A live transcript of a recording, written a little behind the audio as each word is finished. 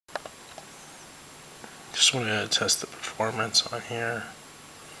just wanted to test the performance on here.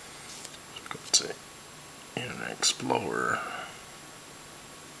 Go to Internet Explorer.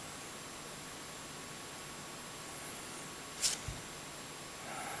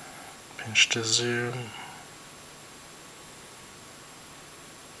 Pinch to zoom.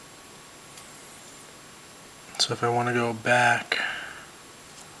 So if I want to go back,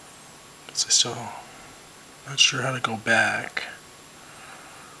 because I still not sure how to go back.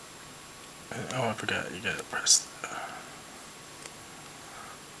 Oh, I forgot, you gotta press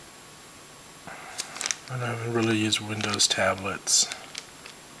I haven't really used Windows tablets,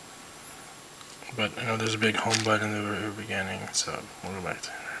 but I know there's a big home button in the very beginning, so we'll go back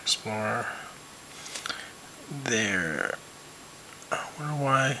to Explorer. There. I wonder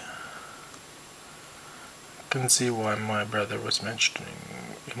why. I can see why my brother was mentioning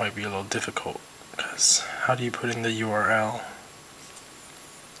it might be a little difficult, because how do you put in the URL?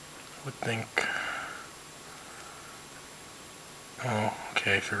 I would think. Oh,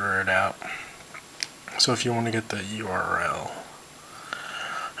 okay, figure it out. So if you want to get the URL,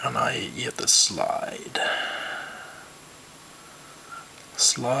 and you have to slide,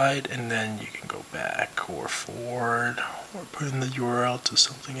 and then you can go back or forward, or put in the URL to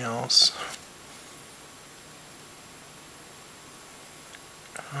something else.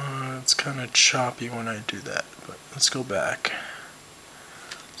 It's kind of choppy when I do that, but let's go back.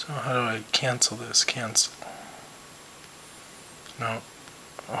 So how do I cancel this? Cancel. No.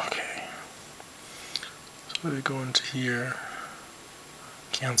 Okay. So we go into here.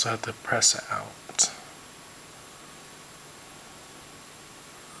 Cancel, I have to press out.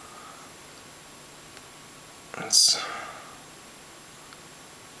 Let's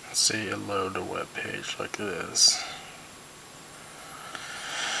see it load a web page like this.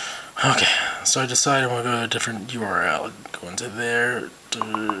 Okay, so I decided I'm going to go to a different URL. Go into there.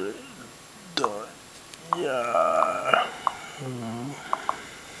 Yahoo.com.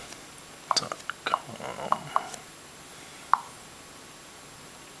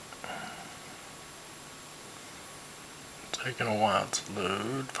 Taking a while to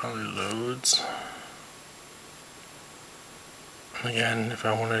load. Finally loads. And again, if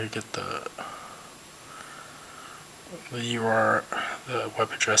I wanted to get the URL, the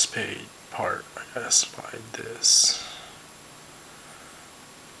web address page part, I gotta slide this,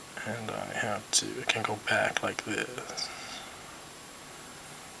 and I can go back like this.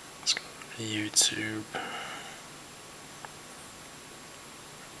 Let's go to YouTube.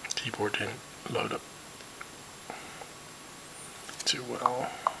 Keyboard didn't load up too well.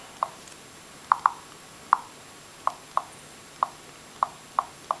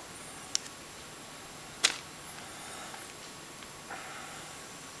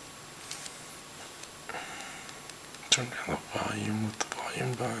 Turn down the volume with the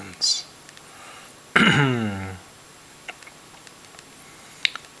volume buttons.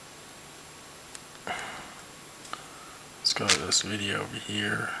 Let's go to this video over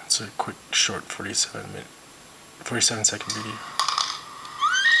here. It's a quick, short 47-second video.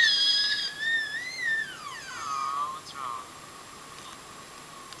 What's wrong?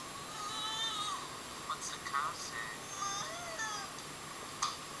 What's the cow say?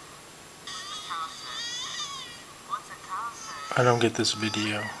 The cow say. What's a cow say? I don't get this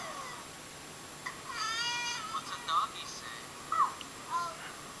video. What's a doggy say?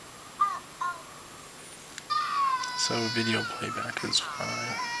 So video playback is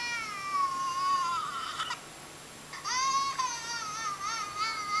fine.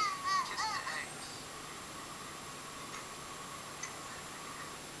 Kiss the eggs.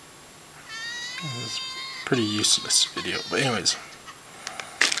 It's a pretty useless video, but anyways,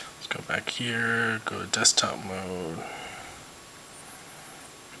 let's go back here, go to desktop mode.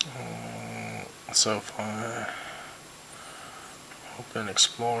 So if I open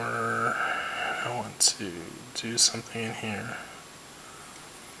Explorer, I want to do something in here.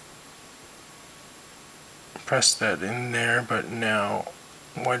 Press that in there, but now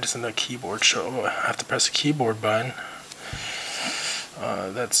why doesn't the keyboard show? Oh, I have to press the keyboard button.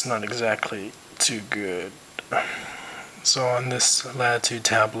 That's not exactly too good. So on this Latitude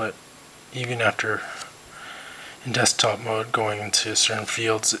tablet, even after in desktop mode going into certain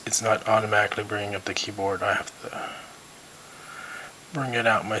fields, it's not automatically bringing up the keyboard. I have to bring it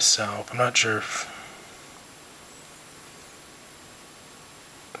out myself. I'm not sure if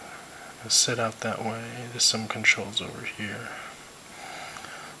it's set out that way. There's some controls over here.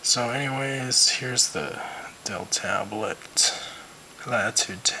 So anyways, here's the Dell tablet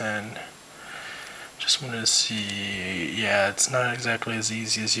Latitude 10. Just wanted to see, yeah, it's not exactly as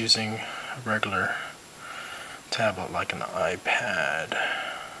easy as using a regular tablet like an iPad.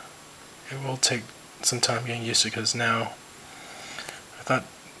 It will take some time getting used to it, because now I thought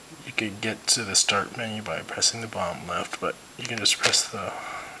you could get to the start menu by pressing the bottom left, but you can just press the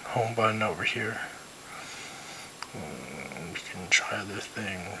home button over here. You can try other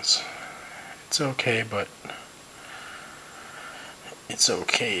things. It's okay, but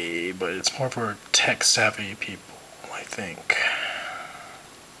it's more for tech savvy people, I think.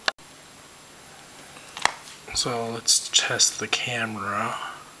 So let's test the camera.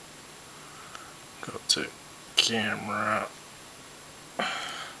 Go to camera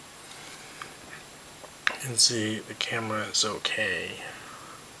and see the camera is okay.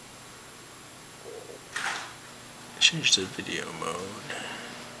 Change to video mode.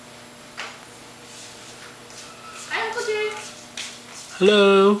 Hi, Uncle Jake.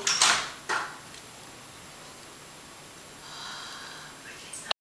 Hello.